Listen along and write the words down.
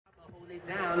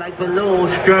Down like balloon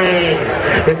strings.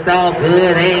 It's all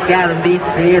good, ain't gotta be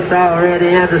serious,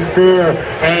 already understood.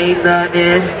 Ain't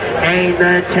nothing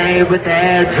changed but the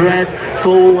address.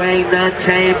 Fool, ain't nothing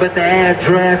changed but the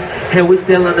address. And we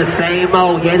still in the same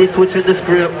old, yeah, they switching the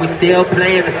script. We still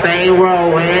playing the same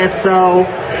role, and so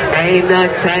ain't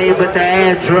nothing changed but the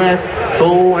address.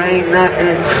 Fool, ain't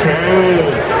nothing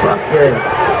changed. Fuck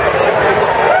yeah.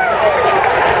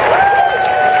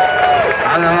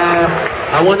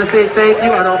 I want to say thank you.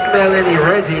 I don't smell any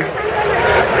Reggie.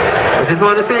 I just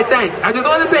want to say thanks. I just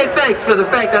want to say thanks for the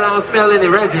fact that I don't smell any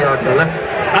Reggie out there.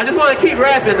 I just want to keep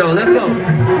rapping though. Let's go.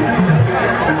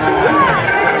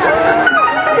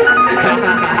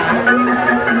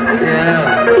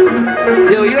 Yeah.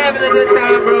 Yo, you having a good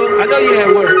time, bro? I know you're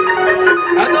at work.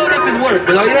 I know this is work,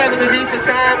 but are you having a decent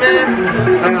time, man?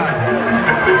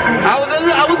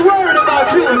 I was worried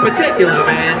about you in particular,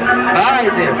 man.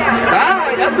 Alright then.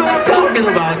 Alright, that's what I'm talking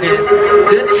about then.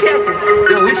 Just checking.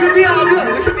 Yo, we should be all good.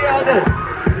 We should be all good.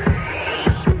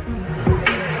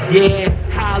 Yeah,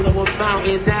 hollow a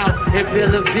mountain out and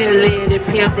build a villain and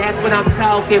pimp, that's what I'm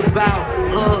talking about.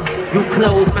 You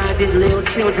close-minded little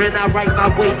children, I write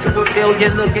my way to a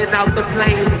million looking out the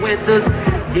plane's windows.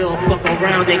 You'll fuck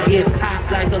around and get popped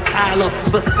like a collar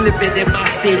for slipping in my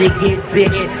city, get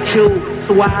bitten, chew,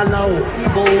 swallow.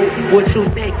 Fool, what you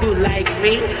think you like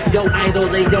me? Your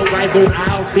idol and your rival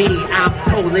I'll be. I'm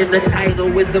holding the title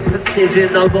with the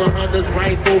precision of a hunter's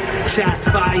rifle. Shots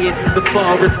fired, the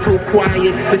forest too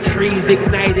quiet, the trees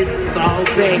ignited. Fall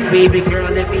back, baby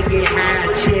girl, let me get high,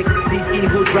 chick. These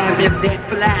evil drivers that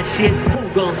fly shit, who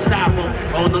gon' stop them?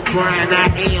 On the grind I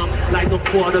am, like a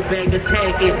quarterback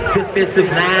attacking. Defensive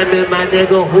lineman, my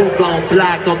nigga, who gon'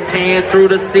 block them? Tan through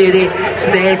the city,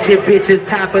 snatching bitches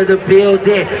top of the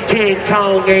building. King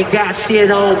Kong ain't got shit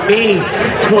on me.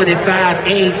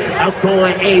 25-8, I'm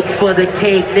going 8 for the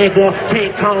cake, nigga.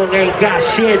 King Kong ain't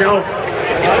got shit on.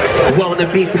 Wanna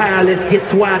be pilots, get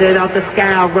swatted off the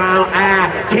sky around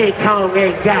I. King Kong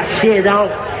ain't got shit on.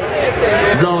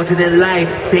 Larger than life,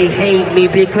 they hate me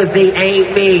because they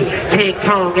ain't me. King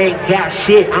Kong ain't got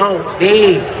shit on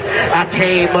me. I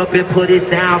came up and put it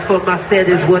down for my set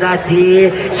is what I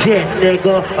did. Jets,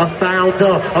 nigga, a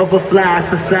founder of a fly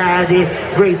society.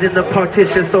 Raising the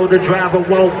partition so the driver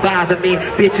won't bother me.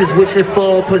 Bitches wishing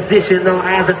for a position on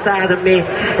either side of me.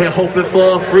 And hoping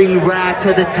for a free ride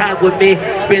to the top with me.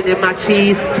 Spending my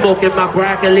cheese, smoking my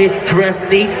broccoli. Dressed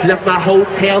neat, left my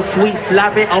hotel suite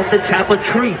slopping off the chopper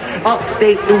tree.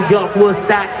 Upstate New York,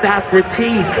 Woodstock,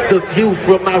 Socrates. The view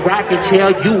from my rocking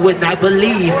chair you would not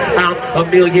believe. I'm a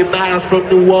million miles from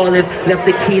New Orleans, left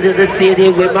the key to the city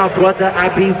with my brother.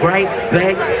 I'll be right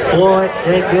back for it,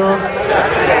 nigga.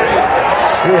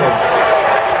 Yeah.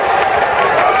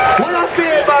 What I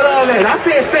said about all that? I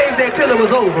said save that till it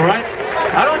was over, right?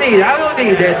 I don't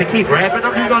need that to keep rapping.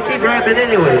 I'm just gonna keep rapping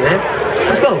anyway, man.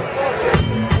 Let's go.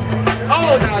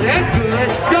 Oh, now that's good.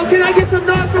 Yo, can I get some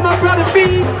noise from my brother B?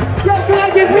 Yo, can